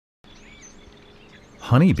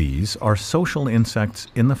Honeybees are social insects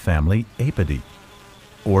in the family Apidae,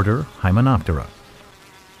 order Hymenoptera.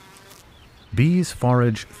 Bees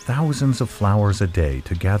forage thousands of flowers a day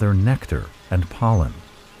to gather nectar and pollen.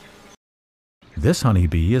 This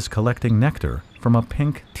honeybee is collecting nectar from a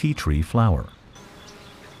pink tea tree flower.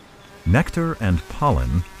 Nectar and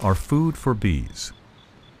pollen are food for bees.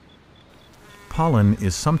 Pollen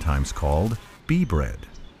is sometimes called bee bread.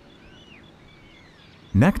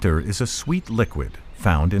 Nectar is a sweet liquid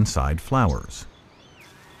found inside flowers.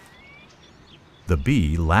 The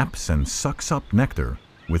bee laps and sucks up nectar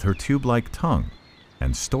with her tube-like tongue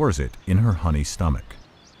and stores it in her honey stomach.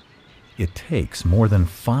 It takes more than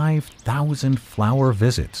 5,000 flower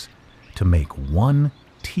visits to make 1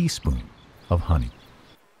 teaspoon of honey.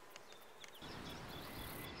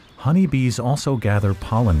 Honeybees also gather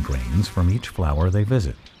pollen grains from each flower they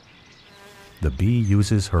visit. The bee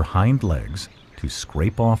uses her hind legs to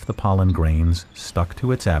scrape off the pollen grains stuck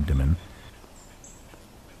to its abdomen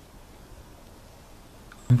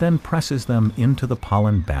and then presses them into the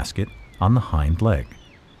pollen basket on the hind leg.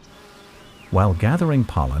 While gathering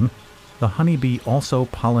pollen, the honeybee also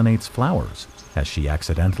pollinates flowers as she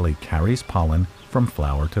accidentally carries pollen from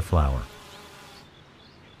flower to flower.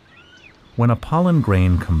 When a pollen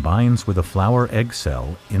grain combines with a flower egg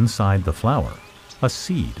cell inside the flower, a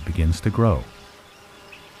seed begins to grow.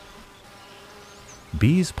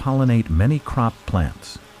 Bees pollinate many crop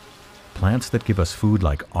plants, plants that give us food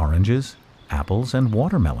like oranges, apples, and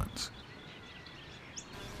watermelons.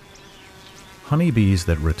 Honeybees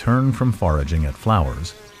that return from foraging at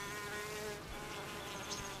flowers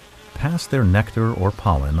pass their nectar or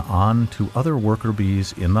pollen on to other worker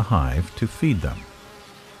bees in the hive to feed them,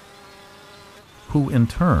 who in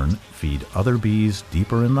turn feed other bees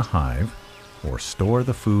deeper in the hive or store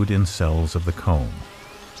the food in cells of the comb.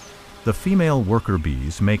 The female worker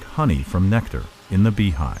bees make honey from nectar in the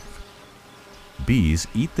beehive. Bees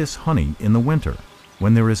eat this honey in the winter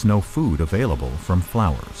when there is no food available from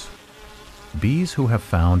flowers. Bees who have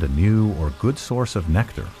found a new or good source of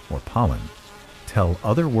nectar or pollen tell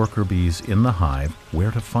other worker bees in the hive where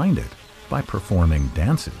to find it by performing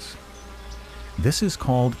dances. This is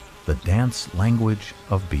called the dance language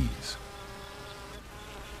of bees.